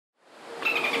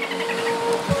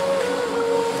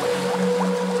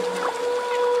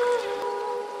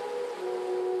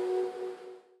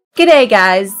G'day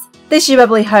guys, this is your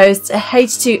bubbly host,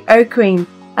 H2O Queen.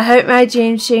 I hope my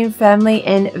Dream Stream family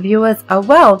and viewers are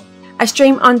well. I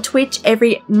stream on Twitch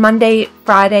every Monday,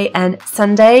 Friday and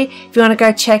Sunday. If you want to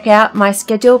go check out my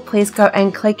schedule, please go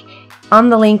and click on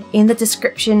the link in the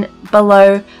description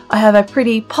below. I have a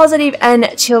pretty positive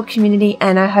and chill community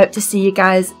and I hope to see you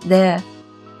guys there.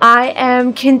 I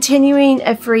am continuing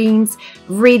Afreen's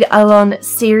Read Along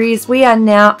series. We are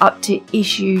now up to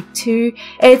issue 2.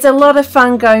 It's a lot of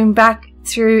fun going back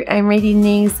through and reading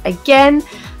these again.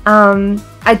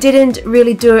 I didn't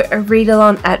really do a read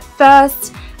along at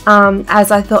first as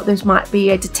I thought this might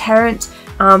be a deterrent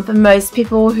for most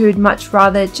people who'd much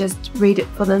rather just read it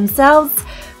for themselves.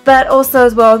 But also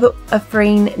as well,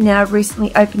 Afreen now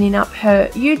recently opening up her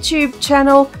YouTube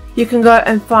channel. You can go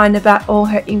and find about all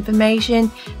her information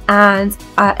and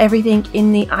everything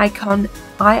in the icon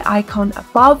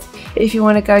above if you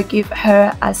want to go give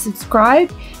her a subscribe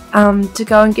to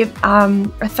go and give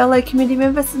a fellow community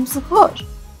member some support.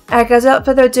 Alright guys, without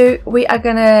further ado, we are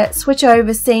going to switch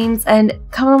over scenes and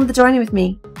come on with the journey with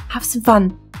me. Have some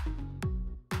fun.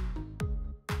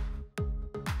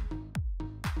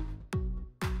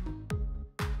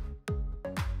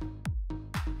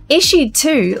 Issue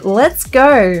 2, let's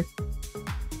go!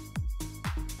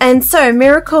 And so,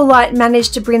 Miracle Light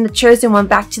managed to bring the Chosen One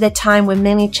back to their time when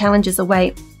many challenges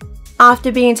await.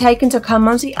 After being taken to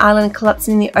Kamonti Island and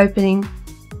collapsing in the opening,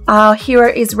 our hero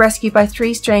is rescued by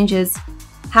 3 strangers.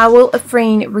 How will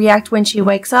Afreen react when she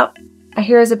wakes up? Our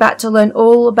hero is about to learn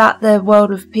all about the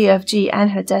world of PFG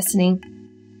and her destiny.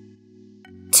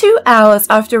 2 hours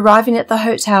after arriving at the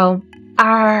hotel.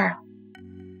 Arr!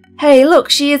 Hey look,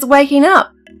 she is waking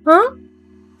up! Huh?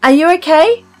 Are you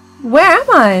okay? Where am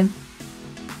I?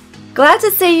 Glad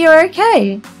to see you're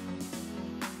okay.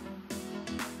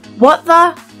 What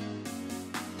the?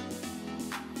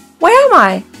 Where am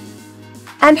I?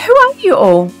 And who are you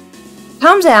all?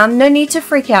 Calm down, no need to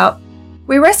freak out.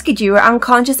 We rescued you, are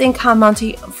unconscious in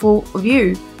Kamonti Full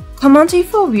View. Kamonti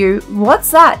Full View? What's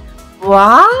that?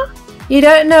 What? You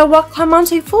don't know what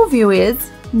Kamonti Full View is?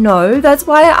 No, that's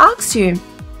why I asked you.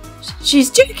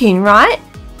 She's joking, right?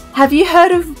 Have you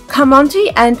heard of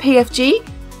Kamonti and PFG?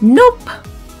 Nope.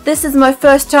 This is my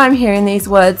first time hearing these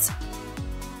words.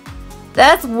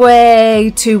 That's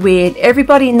way too weird.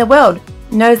 Everybody in the world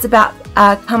knows about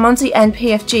Kamonti and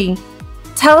PFG.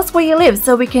 Tell us where you live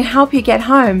so we can help you get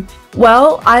home.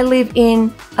 Well, I live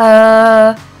in,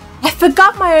 I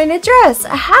forgot my own address.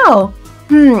 How?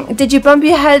 Did you bump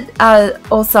your head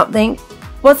or something?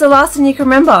 What's the last thing you can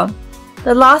remember?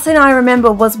 The last thing I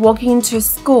remember was walking into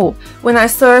school when I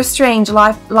saw a strange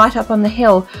light up on the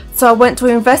hill, so I went to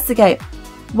investigate.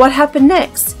 What happened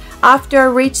next? After I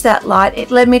reached that light, it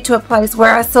led me to a place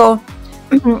where I saw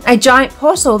a giant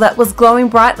portal that was glowing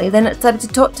brightly. Then it started to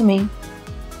talk to me.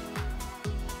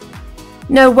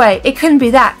 No way, it couldn't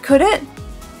be that, could it?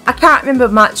 I can't remember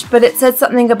much, but it said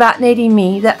something about needing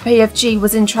me, that PFG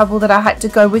was in trouble, that I had to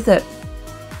go with it.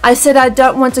 I said I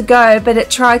don't want to go, but it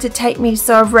tried to take me,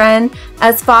 so I ran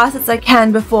as fast as I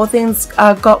can before things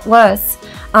got worse.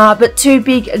 But 2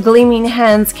 big gleaming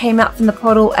hands came out from the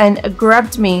portal and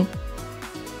grabbed me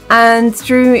and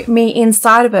threw me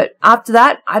inside of it. After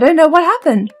that, I don't know what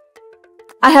happened.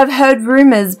 I have heard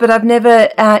rumors, but I've never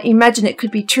imagined it could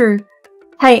be true.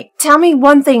 Hey, tell me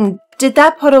one thing. Did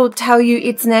that portal tell you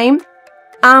its name?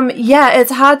 Yeah,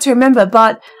 it's hard to remember,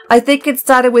 but I think it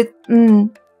started with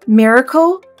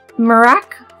Miracle?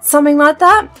 Mirak? Something like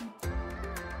that?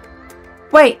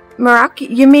 Wait, Mirak?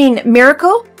 You mean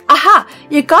Miracle? Aha!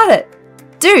 You got it!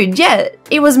 Dude, yeah,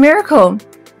 it was Miracle.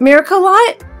 Miracle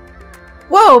Light?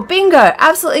 Whoa, bingo!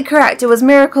 Absolutely correct, it was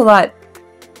Miracle Light.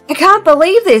 I can't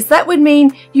believe this! That would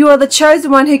mean you are the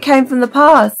chosen one who came from the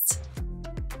past.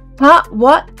 Huh?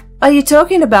 What are you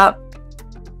talking about?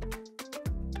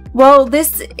 Well,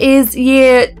 this is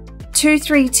year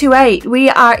 2328. We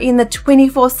are in the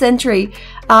 24th century.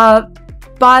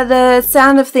 By the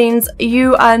sound of things,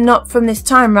 you are not from this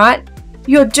time, right?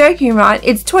 You're joking, right?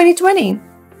 It's 2020.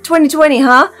 2020,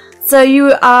 huh? So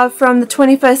you are from the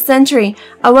 21st century.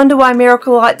 I wonder why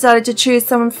Miracle Light started to choose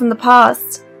someone from the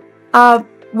past.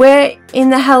 Where in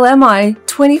the hell am I?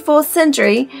 24th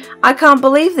century? I can't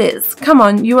believe this. Come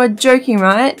on, you are joking,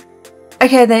 right?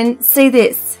 Okay then, see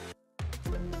this.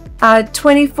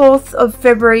 24th of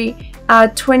February,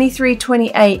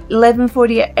 2328,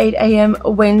 11:48 AM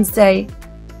Wednesday.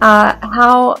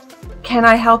 How can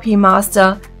I help you,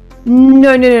 Master?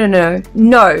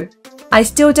 No. I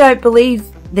still don't believe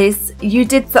this. You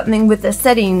did something with the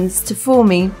settings to fool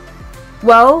me.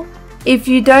 Well, if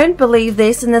you don't believe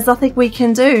this, then there's nothing we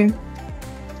can do.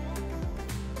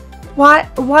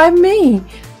 Why me?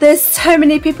 There's so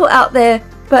many people out there,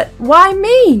 but why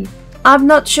me? I'm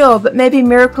not sure, but maybe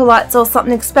Miracle Light saw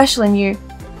something special in you.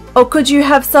 Or could you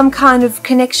have some kind of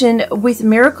connection with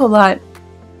Miracle Light?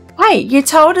 Hey, you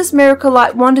told us Miracle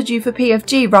Light wanted you for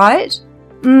PFG, right?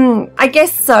 I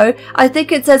guess so. I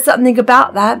think it says something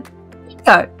about that.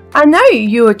 So, I know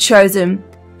you were chosen.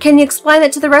 Can you explain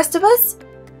it to the rest of us?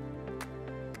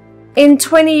 In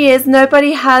 20 years,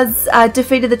 nobody has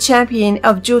defeated the champion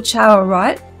of Duel Tower,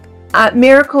 right?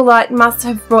 Miracle Light must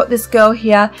have brought this girl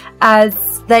here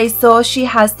as they saw she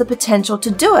has the potential to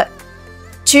do it.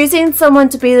 Choosing someone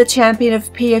to be the champion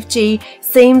of PFG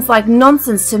seems like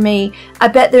nonsense to me. I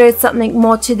bet there is something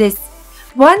more to this.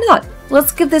 Why not?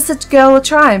 Let's give this girl a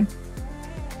try.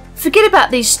 Forget about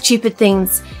these stupid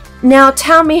things. Now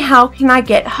tell me, how can I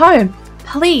get home?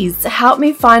 Please help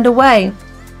me find a way.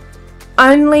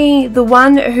 Only the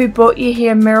one who brought you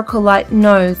here, Miracle Light,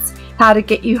 knows how to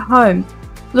get you home.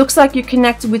 Looks like you're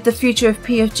connected with the future of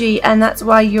PFG and that's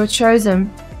why you're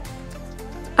chosen.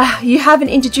 You haven't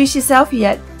introduced yourself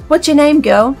yet. What's your name,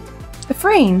 girl?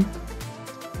 Afreen.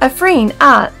 Afreen,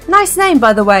 nice name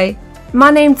by the way.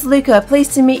 My name's Luca,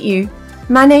 pleased to meet you.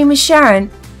 My name is Sharon,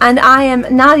 and I am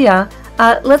Nadia.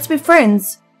 Let's be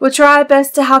friends. We'll try our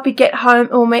best to help you get home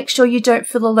and we'll make sure you don't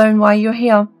feel alone while you're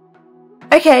here.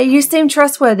 Okay, you seem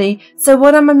trustworthy, so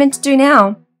what am I meant to do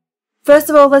now?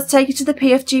 First of all, let's take you to the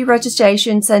PFG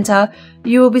registration center.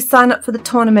 You will be signed up for the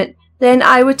tournament. Then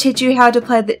I will teach you how to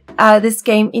play this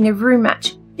game in a room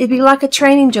match. It'd be like a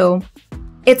training duel.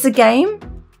 It's a game?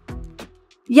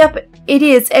 Yep, it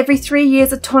is. Every 3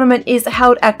 years a tournament is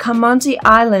held at Kamonti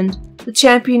Island. The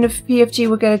champion of PFG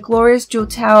will get a glorious Duel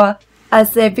Tower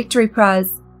as their victory prize.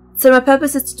 So my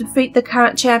purpose is to defeat the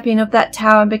current champion of that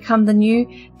tower and become the new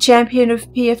champion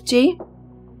of PFG?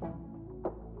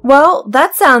 Well,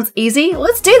 that sounds easy.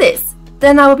 Let's do this.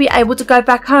 Then I will be able to go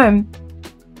back home.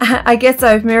 I guess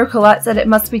so, if Miracle Light said it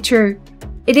must be true.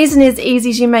 It isn't as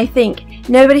easy as you may think.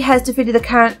 Nobody has defeated the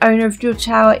current owner of Duel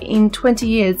Tower in 20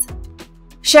 years.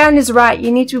 Sharon is right.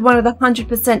 You need to be one of the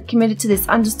 100% committed to this,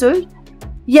 understood?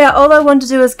 Yeah, all I want to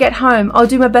do is get home. I'll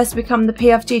do my best to become the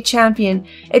PFG champion.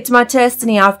 It's my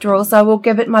destiny after all, so I will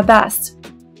give it my best.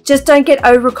 Just don't get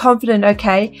overconfident,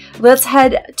 okay? Let's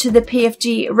head to the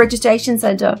PFG registration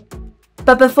center.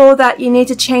 But before that, you need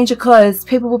to change your clothes.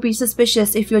 People will be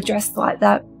suspicious if you're dressed like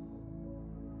that.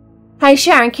 Hey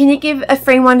Sharon, can you give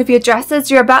Afreen one of your dresses?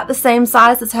 You're about the same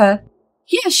size as her.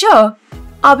 Yeah, sure.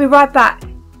 I'll be right back.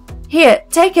 Here,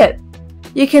 take it.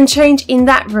 You can change in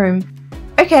that room.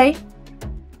 Okay.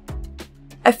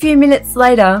 A few minutes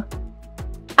later.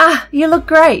 You look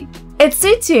great. It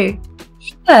suits you.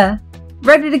 Yeah.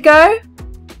 Ready to go?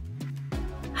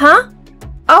 Huh?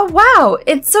 Oh wow,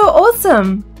 it's so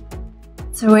awesome.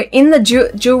 So we're in the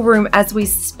jewel room as we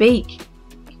speak.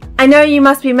 I know you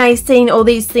must be amazed seeing all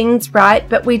these things, right?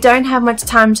 But we don't have much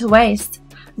time to waste.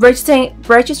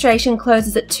 Registration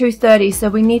closes at 2:30, so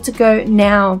we need to go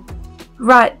now.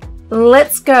 Right,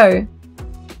 let's go.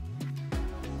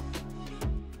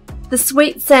 The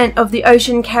sweet scent of the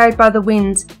ocean carried by the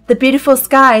wind, the beautiful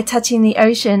sky touching the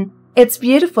ocean. It's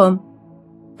beautiful.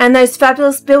 And those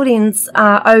fabulous buildings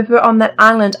over on that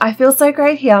island. I feel so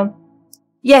great here.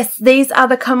 Yes, these are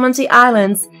the Kamonti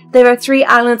Islands. There are 3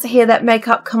 islands here that make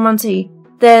up Kamonti.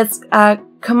 There's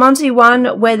Kamonti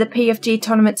 1, where the PFG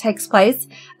tournament takes place,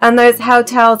 and those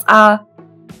hotels are,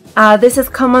 this is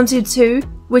Kamonti 2,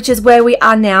 which is where we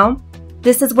are now.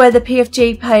 This is where the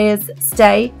PFG players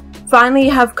stay. Finally,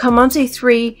 you have Kamonti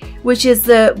 3, which is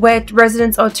where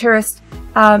residents or tourists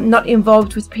not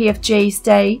involved with PFG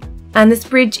stay. And this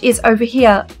bridge is over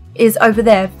here, is over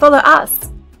there. Follow us.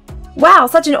 Wow,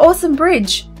 such an awesome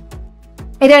bridge.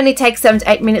 It only takes 7 to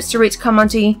 8 minutes to reach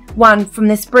Kamonti 1 from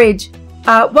this bridge.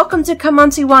 Welcome to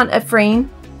Kamonti 1, Afreen.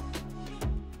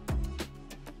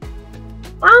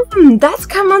 That's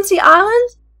Kamonti Island?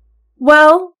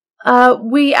 Well,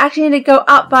 we actually need to go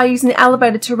up by using the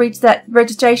elevator to reach that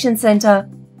registration center.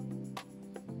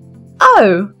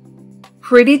 Oh,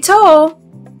 pretty tall.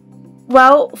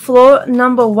 Well, floor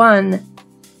number 1.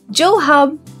 Jewel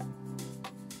Hub.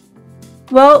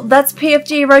 Well, that's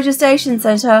PFG registration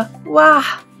center.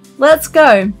 Wow, let's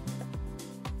go.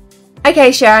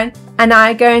 Okay, Sharon and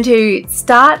I are going to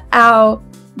start our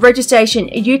registration.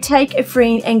 You take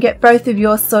Afreen and get both of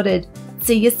yours sorted.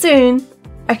 See you soon.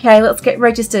 Okay, let's get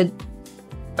registered.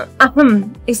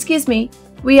 Excuse me.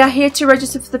 We are here to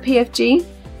register for the PFG.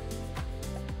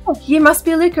 Oh, you must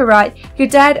be Luca, right? Your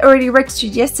dad already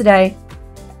registered yesterday.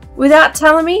 Without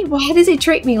telling me? Why does he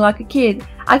treat me like a kid?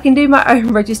 I can do my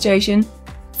own registration.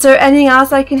 So anything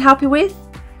else I can help you with?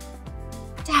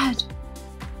 Dad.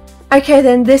 Okay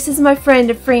then, this is my friend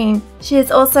Afreen. She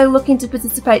is also looking to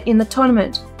participate in the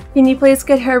tournament. Can you please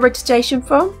get her registration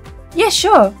form? Yeah,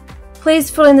 sure.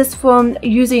 Please fill in this form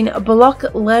using block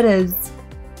letters.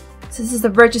 So this is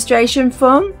the registration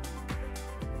form.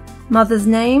 Mother's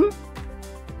name.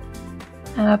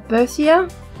 Birth year.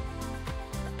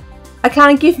 I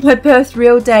can't give my birth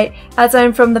real date as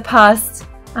I'm from the past.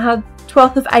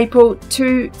 12th of April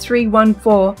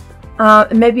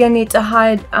 2314. Maybe I need to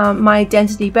hide my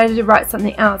identity. Better to write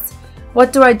something else.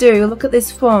 What do I do? Look at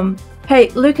this form. Hey,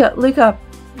 Luca. I'm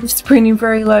whispering in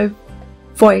very low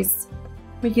voice.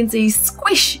 We can see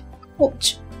squish.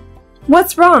 Ouch.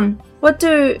 What's wrong? What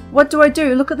do I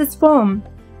do? Look at this form.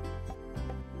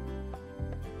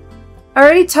 I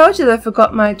already told you that I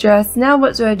forgot my address. Now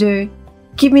what do I do?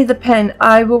 Give me the pen.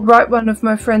 I will write one of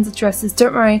my friend's addresses.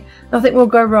 Don't worry. Nothing will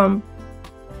go wrong.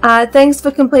 Thanks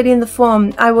for completing the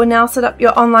form. I will now set up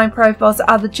your online profile so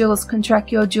other duels can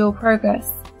track your duel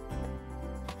progress.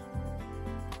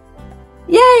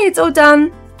 Yay, it's all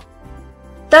done.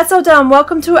 That's all done.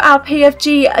 Welcome to our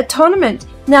PFG tournament.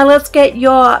 Now let's get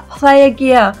your player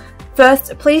gear.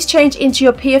 First, please change into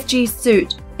your PFG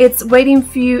suit. It's waiting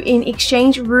for you in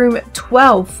exchange room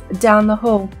 12 down the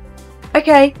hall.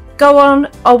 Okay, go on.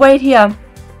 I'll wait here.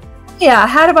 Yeah,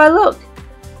 how do I look?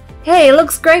 Hey, it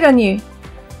looks great on you.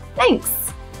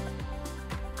 Thanks.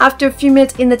 After a few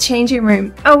minutes in the changing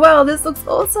room. Oh wow, this looks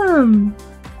awesome.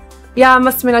 Yeah, I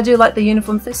must admit I do like the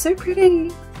uniforms. They're so pretty.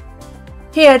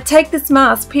 Here, take this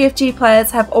mask. PFG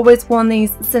players have always worn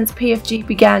these since PFG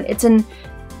began. It's an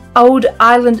old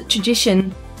island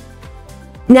tradition.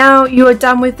 Now you are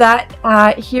done with that,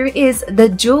 here is the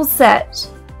duel set.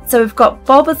 So we've got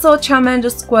Bulbasaur,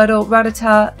 Charmander, Squirtle,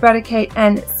 Rattata, Raticate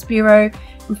and Spearow.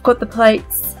 We've got the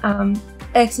plates,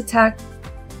 X Attack.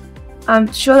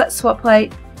 I'm sure that's Swap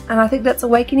Plate, and I think that's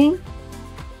Awakening,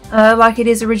 like it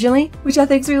is originally, which I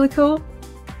think is really cool.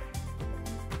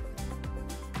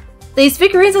 These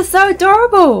figurines are so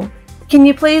adorable! Can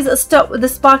you please stop with the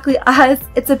sparkly eyes?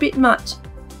 It's a bit much.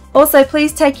 Also,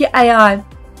 please take your AI.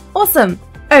 Awesome!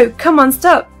 Oh, come on,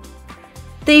 stop!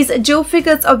 These dual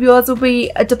figures of yours will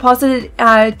be deposited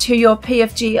to your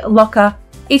PFG locker.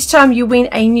 Each time you win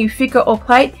a new figure or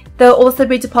plate, they'll also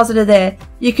be deposited there.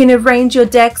 You can arrange your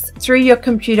decks through your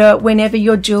computer whenever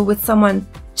you duel with someone.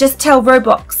 Just tell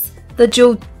Roblox, the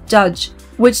duel judge,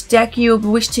 which deck you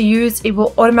wish to use. It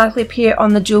will automatically appear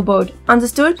on the duel board.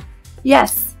 Understood?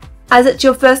 Yes. As it's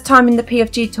your first time in the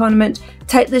PFG tournament,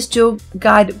 take this duel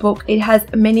guide book. It has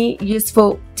many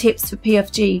useful tips for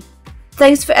PFG.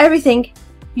 Thanks for everything.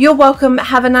 You're welcome.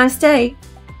 Have a nice day.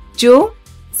 Duel?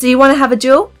 So you want to have a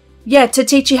duel? Yeah, to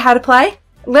teach you how to play?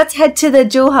 Let's head to the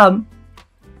duel hub.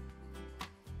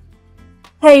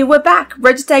 Hey, we're back.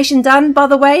 Registration done, by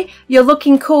the way. You're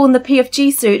looking cool in the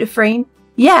PFG suit, Afreen.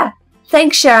 Yeah.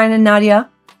 Thanks, Sharon and Nadia.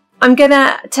 I'm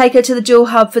gonna take her to the duel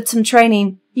hub for some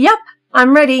training. Yep,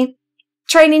 I'm ready.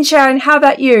 Training, Sharon, how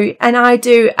about you? And I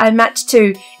do a match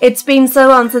too. It's been so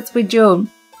long since we dueled.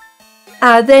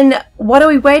 Then what are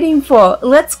we waiting for?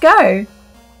 Let's go.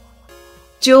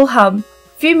 Duel hub.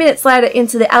 A few minutes later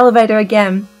into the elevator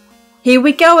again. Here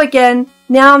we go again.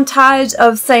 Now I'm tired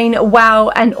of saying wow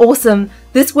and awesome.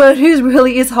 This word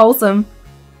really is wholesome.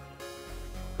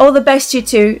 All the best, you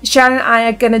two. Sharon and I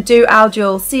are gonna do our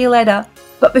duel. See you later.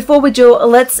 But before we duel,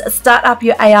 let's start up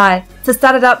your AI. To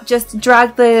start it up, just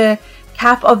drag the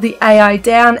cap of the AI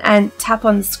down and tap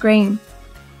on the screen.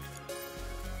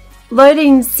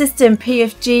 Loading system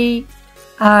PFG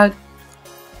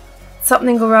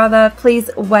something or other. Please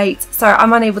wait. Sorry,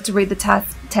 I'm unable to read the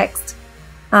text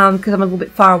because I'm a little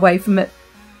bit far away from it.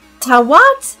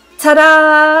 What?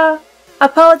 Ta-da!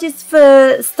 Apologies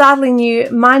for startling you.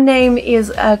 My name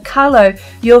is Carlo,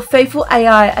 your faithful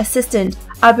AI assistant.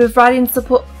 I'll be providing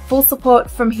full support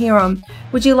from here on.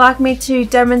 Would you like me to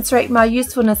demonstrate my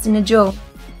usefulness in a duel?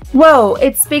 Whoa,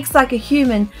 it speaks like a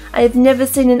human. I have never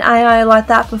seen an AI like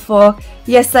that before.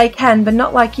 Yes, they can, but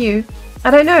not like you.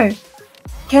 I don't know.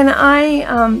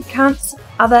 Can't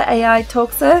other AI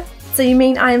talk, sir? So you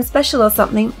mean I am special or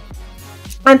something?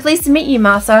 I'm pleased to meet you,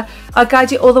 Master. I'll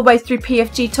guide you all the way through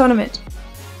PFG tournament.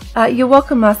 You're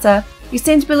welcome, Master. You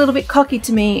seem to be a little bit cocky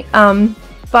to me.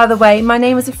 By the way, my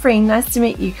name is Afreen. Nice to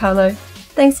meet you, Carlo.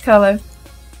 Thanks, Carlo.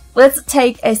 Let's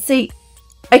take a seat.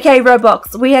 Okay,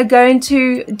 Roblox, we are going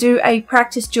to do a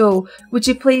practice duel. Would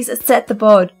you please set the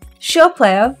board? Sure,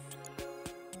 player.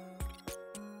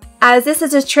 As this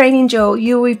is a training duel,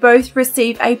 you will both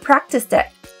receive a practice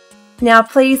deck. Now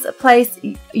please place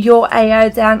your AI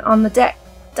down on the deck.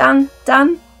 Done?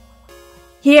 Done?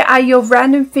 Here are your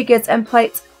random figures and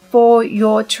plates for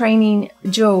your training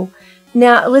duel.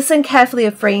 Now listen carefully,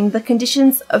 Afreen. The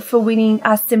conditions for winning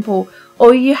are simple.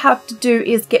 All you have to do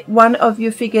is get one of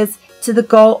your figures to the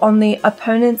goal on the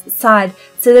opponent's side.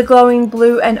 See the glowing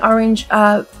blue and orange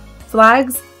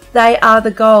flags? They are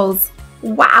the goals.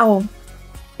 Wow!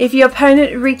 If your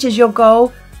opponent reaches your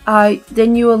goal,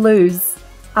 then you will lose.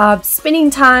 Spinning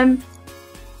time.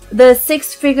 The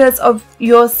 6 figures of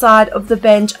your side of the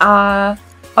bench are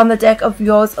on the deck of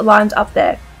yours lined up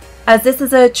there. As this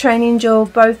is a training duel,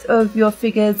 both of your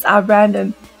figures are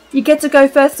random. You get to go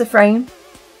first, Afreen.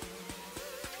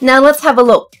 Now let's have a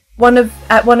look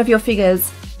at one of your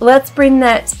figures. Let's bring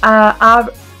that our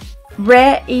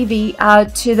rare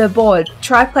Eevee to the board.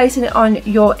 Try placing it on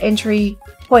your entry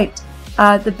point,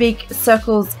 the big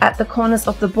circles at the corners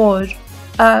of the board.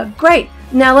 Great.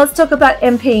 Now let's talk about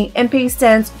MP. MP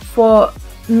stands for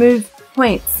move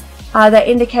points. They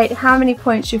indicate how many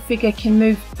points your figure can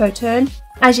move per turn.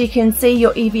 As you can see,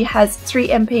 your Eevee has 3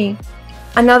 MP.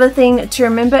 Another thing to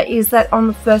remember is that on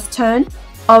the first turn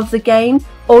of the game,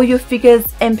 all your figures'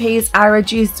 MPs are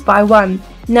reduced by 1.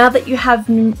 Now that you have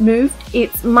moved,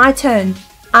 it's my turn.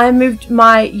 I moved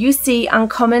my UC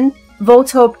Uncommon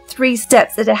Voltorb 3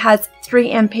 steps and it has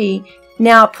 3 MP.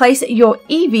 Now place your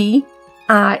Eevee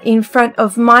in front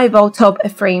of my Voltorb,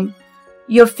 Afreen.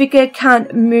 Your figure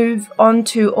can't move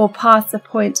onto or past the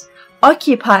point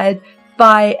occupied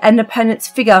by an opponent's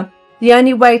figure. The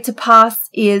only way to pass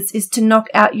is to knock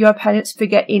out your opponent's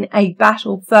figure in a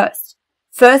battle first.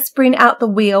 First, bring out the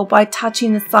wheel by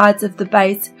touching the sides of the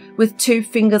base with 2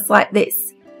 fingers like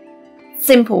this.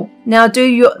 Simple. Now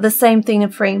do the same thing,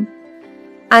 Afreen.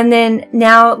 And then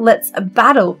now let's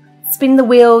battle. Spin the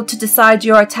wheel to decide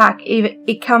your attack.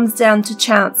 It comes down to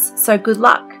chance, so good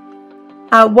luck.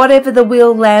 Whatever the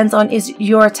wheel lands on is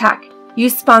your attack. You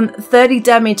spun 30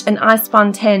 damage and I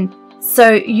spun 10,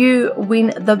 so you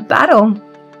win the battle.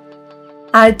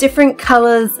 Different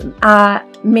colors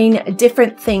mean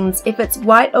different things. If it's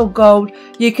white or gold,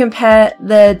 you compare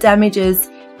the damages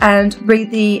and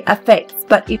read the effects,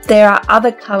 but if there are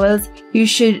other colors, you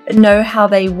should know how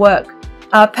they work.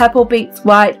 Purple beats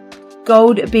white,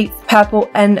 gold beats purple,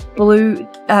 and blue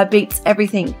beats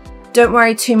everything. Don't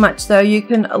worry too much though, you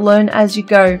can learn as you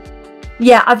go.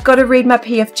 Yeah, I've got to read my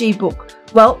PFG book.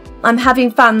 Well, I'm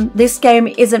having fun. This game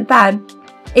isn't bad.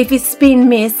 If you spin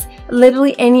miss,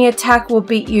 literally any attack will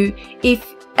beat you.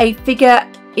 If a figure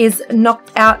is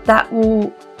knocked out, that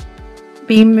will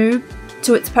be moved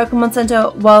to its Pokemon Center.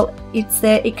 While it's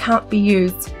there, it can't be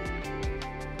used.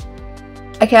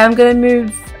 Okay, I'm going to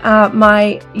move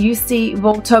my UC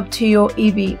Voltorb to your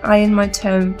Eevee. I end my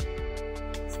turn.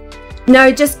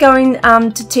 No, just going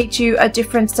to teach you a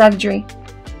different strategy.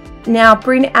 Now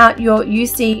bring out your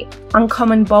UC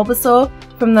Uncommon Bulbasaur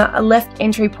from the left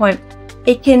entry point.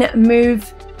 It can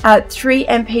move 3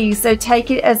 MP, so take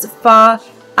it as far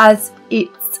as it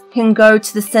can go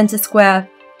to the center square.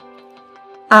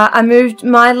 I moved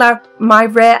my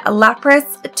rare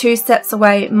Lapras 2 steps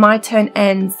away. My turn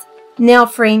ends. Now,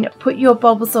 Afreen, put your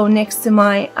Bulbasaur next to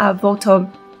my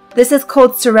Voltorb. This is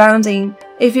called surrounding.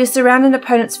 If you surround an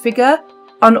opponent's figure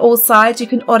on all sides, you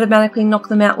can automatically knock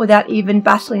them out without even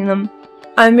battling them.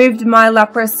 I moved my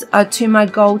Lapras to my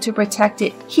goal to protect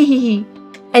it. Hehehe.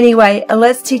 Anyway,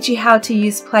 let's teach you how to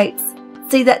use plates.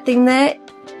 See that thing there?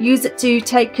 Use it to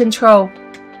take control.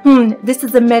 This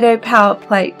is a Meadow Power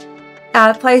Plate.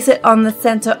 Place it on the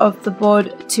center of the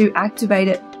board to activate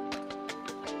it.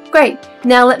 Great,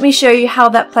 now let me show you how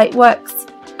that plate works.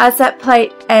 As that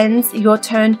plate ends your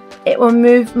turn, it will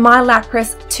move my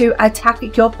Lapras to attack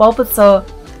your Bulbasaur.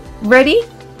 Ready?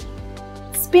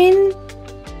 Spin.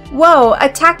 Whoa,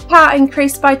 attack power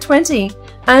increased by 20.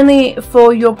 Only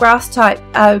for your grass type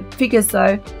figures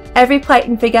though. Every plate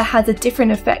and figure has a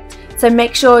different effect, so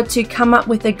make sure to come up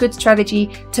with a good strategy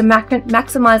to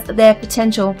maximize their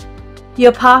potential.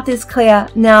 Your path is clear.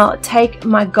 Now take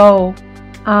my goal.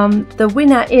 The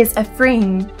winner is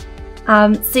Afreen.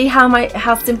 See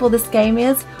how simple this game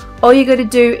is? All you got to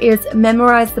do is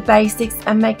memorize the basics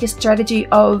and make a strategy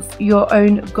of your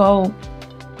own goal.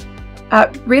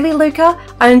 Really, Luca?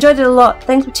 I enjoyed it a lot.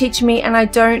 Thanks for teaching me, and I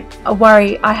don't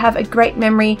worry. I have a great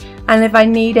memory, and if I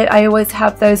need it, I always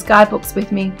have those guidebooks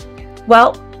with me.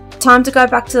 Well, time to go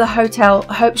back to the hotel.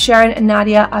 I hope Sharon and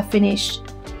Nadia are finished.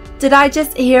 Did I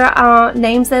just hear our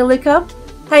names there, Luca?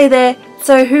 Hey there.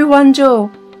 So who won Duel?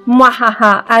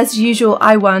 Mwahaha. As usual,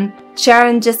 I won.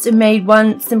 Sharon just made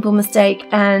one simple mistake,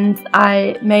 and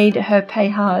I made her pay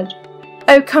hard.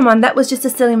 Oh, come on. That was just a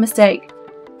silly mistake.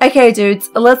 Okay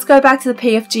dudes, let's go back to the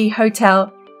PFG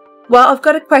hotel. Well, I've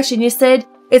got a question. You said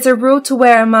it's a rule to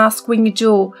wear a mask when you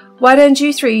duel. Why don't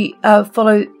you 3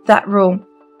 follow that rule?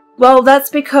 Well,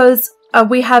 that's because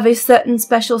We have a certain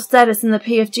special status in the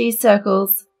PFG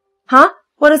circles. Huh?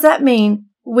 What does that mean?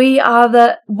 We are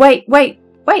the... Wait.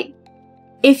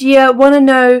 If you want to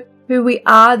know who we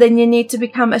are, then you need to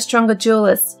become a stronger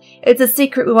duelist. It's a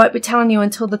secret we won't be telling you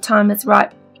until the time is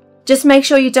right. Just make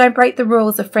sure you don't break the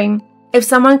rules, Afreen. If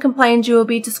someone complains, you will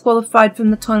be disqualified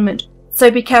from the tournament. So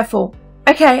be careful.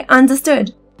 Okay,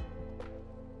 understood.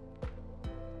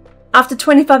 After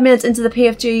 25 minutes into the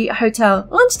PFG hotel,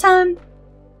 lunchtime.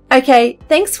 Okay,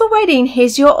 thanks for waiting.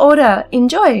 Here's your order.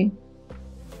 Enjoy.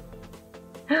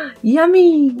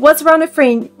 Yummy. What's wrong,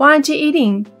 Afreen? Why aren't you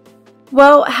eating?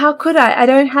 Well, how could I? I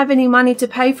don't have any money to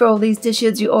pay for all these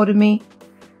dishes you ordered me.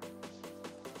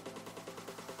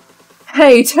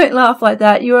 Hey, don't laugh like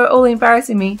that. You are all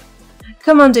embarrassing me.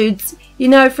 Come on, dudes. You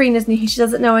know Afreen is new. She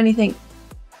doesn't know anything.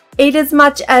 Eat as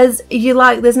much as you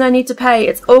like. There's no need to pay.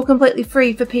 It's all completely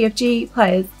free for PFG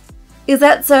players. Is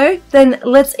that so? Then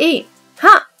let's eat.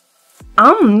 Ha!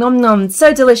 Nom nom.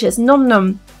 So delicious. Nom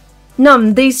nom.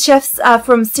 Nom. These chefs are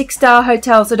from 6-star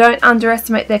hotels, so don't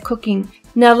underestimate their cooking.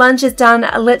 Now lunch is done.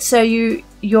 Let's show you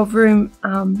your room.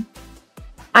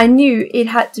 I knew it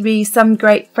had to be some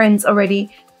great friends already.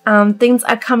 Things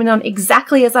are coming on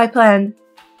exactly as I planned.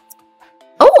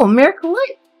 Oh, miracle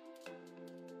light.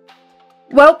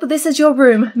 Well, this is your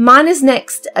room. Mine is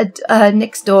next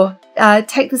door.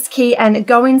 Take this key and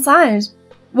go inside.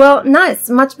 Well, nice.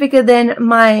 Much bigger than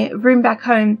my room back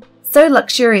home. So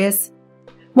luxurious.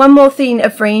 One more thing,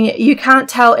 Afreen. You can't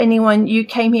tell anyone you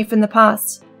came here from the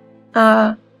past.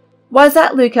 Why's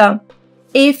that, Luca?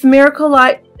 If Miracle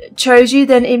Light chose you,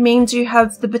 then it means you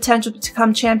have the potential to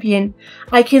become champion.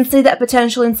 I can see that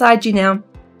potential inside you now.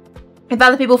 If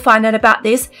other people find out about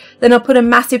this, then I'll put a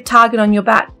massive target on your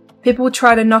back. People will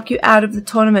try to knock you out of the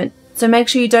tournament, so make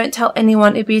sure you don't tell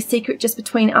anyone. It'll be a secret just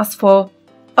between us four.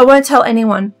 I won't tell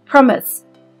anyone. Promise.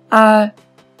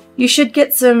 You should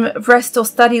get some rest or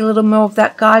study a little more of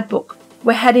that guidebook.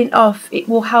 We're heading off. It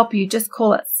will help you. Just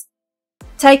call us.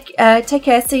 Take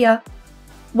care. See ya.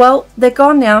 Well, they're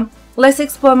gone now. Let's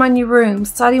explore my new room,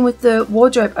 starting with the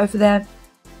wardrobe over there.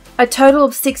 A total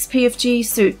of 6 PFG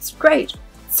suits. Great.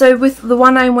 So with the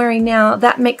one I'm wearing now,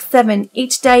 that makes 7.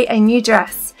 Each day a new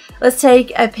dress. Let's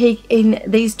take a peek in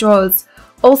these drawers.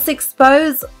 All 6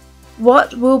 bows.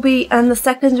 What will be in the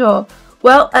second drawer?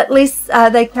 Well, at least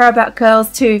they care about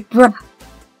girls too.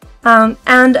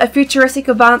 And a futuristic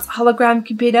advanced hologram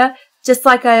computer, just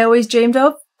like I always dreamed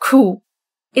of. Cool.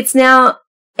 It's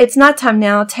nighttime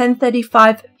now,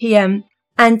 10:35 p.m.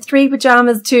 and 3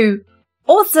 pajamas too.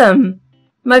 Awesome!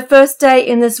 My first day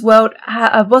in this world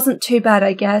wasn't too bad,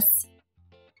 I guess.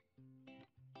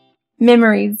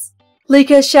 Memories.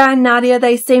 Luca, Sharon, Nadia,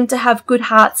 they seem to have good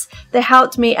hearts. They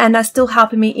helped me and are still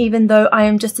helping me even though I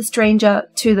am just a stranger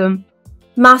to them.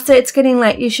 Master, it's getting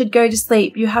late. You should go to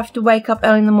sleep. You have to wake up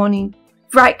early in the morning.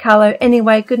 Right, Carlo.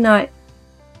 Anyway, good night.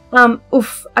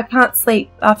 Oof, I can't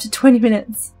sleep after 20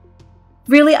 minutes.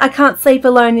 Really, I can't sleep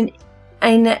alone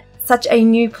in such a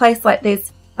new place like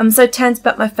this. I'm so tense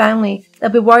about my family. They'll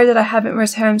be worried that I haven't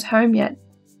returned home yet.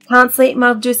 Can't sleep,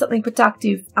 might do something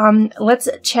productive. Let's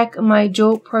check my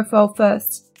dual profile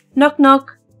first. Knock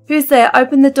knock. Who's there?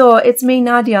 Open the door. It's me,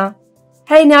 Nadia.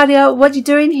 Hey Nadia, what you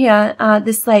doing here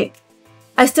this late?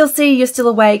 I still see you're still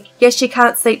awake. Guess you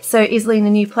can't sleep so easily in a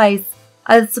new place.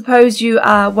 I suppose you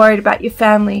are worried about your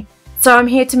family. So I'm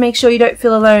here to make sure you don't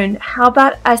feel alone. How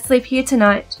about I sleep here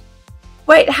tonight?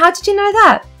 Wait, how did you know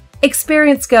that?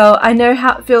 Experience, girl. I know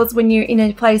how it feels when you're in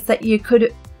a place that you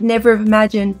could never have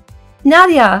imagined.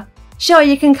 Nadia! Sure,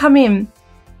 you can come in.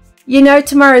 You know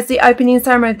tomorrow is the opening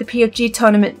ceremony of the PFG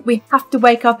tournament. We have to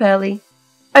wake up early.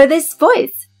 Oh, this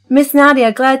voice. Miss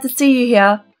Nadia, glad to see you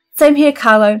here. Same here,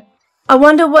 Carlo. I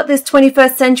wonder what this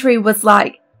 21st century was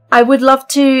like. I would love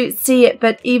to see it,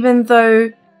 but even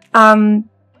though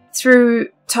through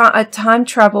time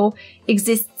travel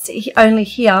exists only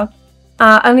here,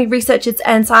 only researchers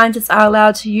and scientists are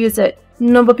allowed to use it.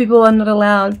 Normal people are not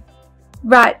allowed.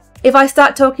 Right. If I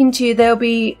start talking to you, there'll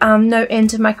be no end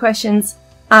to my questions.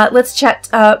 Let's chat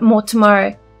more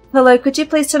tomorrow. Hello, could you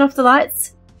please turn off the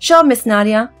lights? Sure, Miss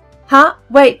Nadia. Huh?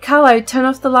 Wait, Carlo, turn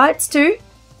off the lights too?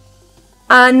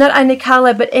 Not only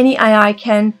Carlo, but any AI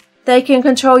can. They can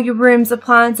control your room's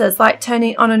appliances, like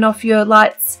turning on and off your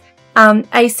lights,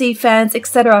 AC fans,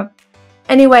 etc.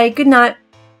 Anyway, good night.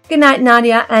 Good night,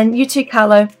 Nadia, and you too,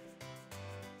 Carlo.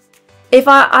 If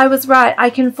I was right, I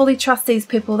can fully trust these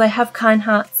people. They have kind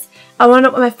hearts. I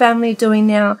wonder what my family are doing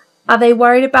now. Are they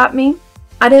worried about me?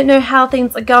 I don't know how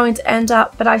things are going to end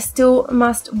up, but I still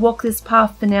must walk this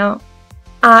path for now.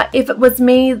 If it was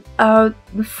me, the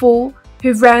fool,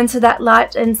 who ran to that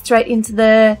light and straight into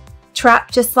the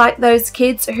trap, just like those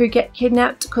kids who get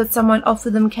kidnapped because someone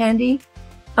offered them candy.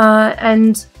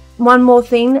 And one more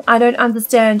thing, I don't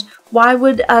understand, why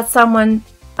would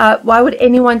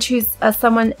anyone choose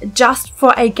someone just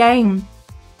for a game?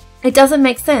 It doesn't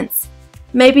make sense.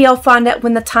 Maybe I'll find out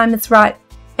when the time is right.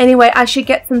 Anyway, I should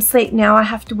get some sleep now. I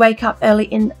have to wake up early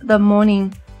in the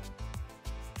morning.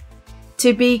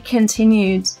 To be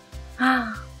continued.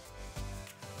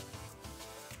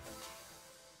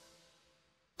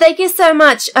 Thank you so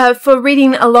much for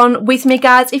reading along with me,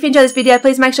 guys. If you enjoyed this video,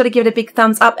 please make sure to give it a big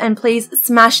thumbs up and please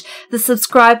smash the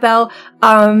subscribe bell.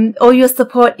 All your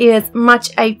support is much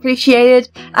appreciated.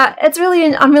 I'm really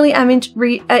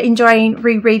enjoying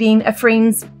rereading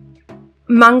Afreen's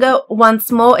manga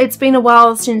once more. It's been a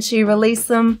while since she released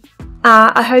them.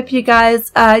 I hope you guys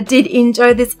did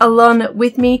enjoy this along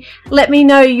with me. Let me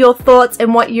know your thoughts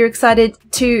and what you're excited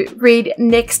to read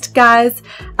next, guys.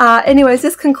 Anyways,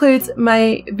 this concludes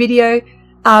my video.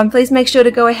 Please make sure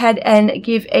to go ahead and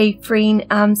give Afreen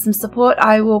some support.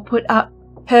 I will put up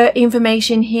her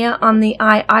information here on the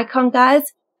eye icon,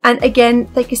 guys. And again,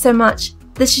 thank you so much.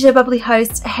 This is your bubbly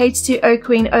host, H2O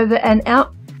Queen, over and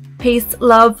out. Peace,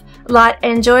 love, light,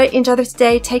 and joy. Enjoy this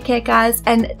day. Take care, guys,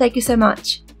 and thank you so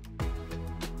much.